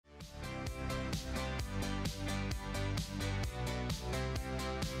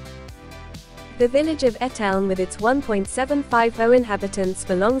The village of Etteln with its 1.750 inhabitants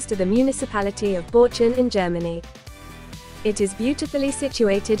belongs to the municipality of Borchen in Germany. It is beautifully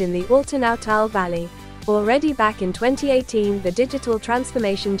situated in the Altenautal Valley. Already back in 2018 the digital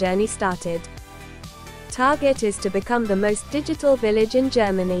transformation journey started. Target is to become the most digital village in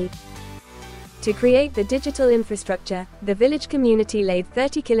Germany. To create the digital infrastructure, the village community laid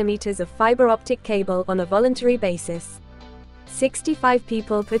 30 kilometers of fiber optic cable on a voluntary basis. 65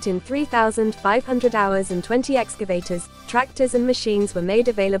 people put in 3,500 hours and 20 excavators, tractors and machines were made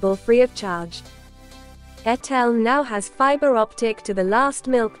available free of charge. Etteln now has fiber optic to the last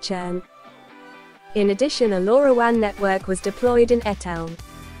milk churn. In addition, a LoRaWAN network was deployed in Etteln.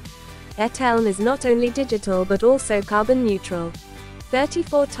 Etteln is not only digital but also carbon neutral.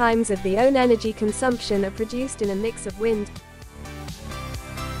 34 times of the own energy consumption are produced in a mix of wind,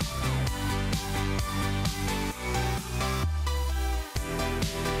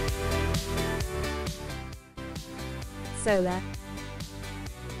 solar,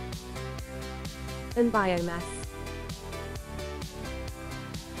 and biomass.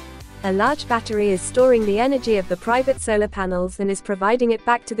 A large battery is storing the energy of the private solar panels and is providing it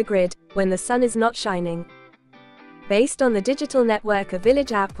back to the grid when the sun is not shining. Based on the digital network, a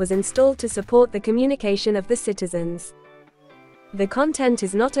village app was installed to support the communication of the citizens. The content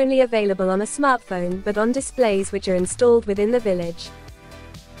is not only available on a smartphone but on displays which are installed within the village.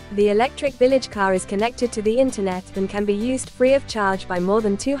 The electric village car is connected to the internet and can be used free of charge by more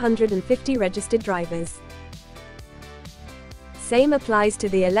than 250 registered drivers. Same applies to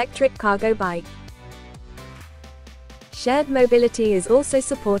the electric cargo bike. Shared mobility is also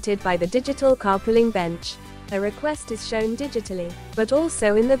supported by the digital carpooling bench. A request is shown digitally, but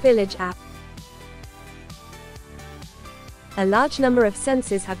also in the village app. A large number of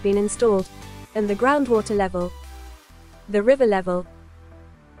sensors have been installed, and the groundwater level, the river level,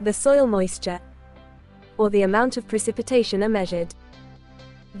 the soil moisture, or the amount of precipitation are measured.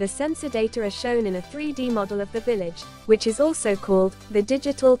 The sensor data are shown in a 3D model of the village, which is also called the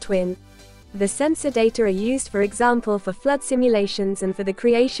digital twin. The sensor data are used, for example, for flood simulations and for the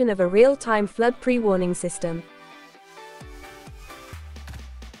creation of a real-time flood pre-warning system.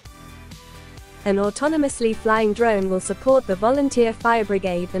 An autonomously flying drone will support the volunteer fire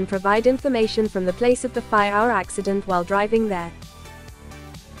brigade and provide information from the place of the fire or accident while driving there.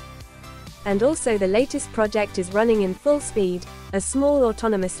 And also the latest project is running in full speed. A small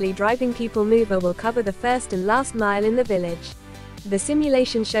autonomously driving people mover will cover the first and last mile in the village. The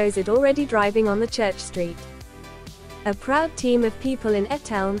simulation shows it already driving on the church street. A proud team of people in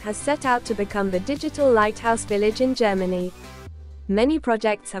Etteln has set out to become the digital lighthouse village in Germany. Many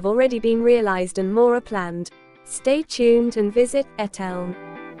projects have already been realized and more are planned. Stay tuned and visit Etteln.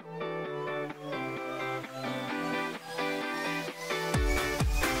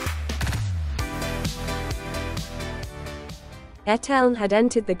 Etteln had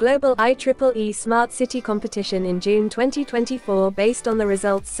entered the global IEEE Smart City competition in June 2024 based on the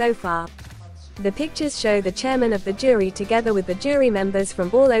results so far. The pictures show the chairman of the jury together with the jury members from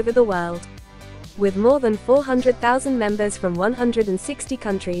all over the world. With more than 400,000 members from 160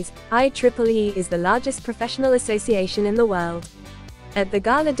 countries, IEEE is the largest professional association in the world. At the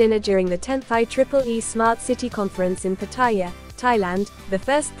gala dinner during the 10th IEEE Smart City Conference in Pattaya, Thailand, the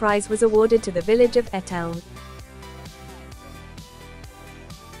first prize was awarded to the village of Etteln.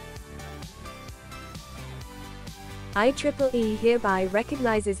 IEEE hereby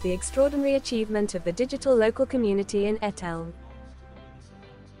recognizes the extraordinary achievement of the digital local community in Etteln.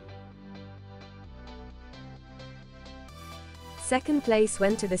 Second place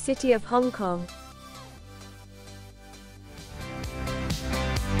went to the city of Hong Kong.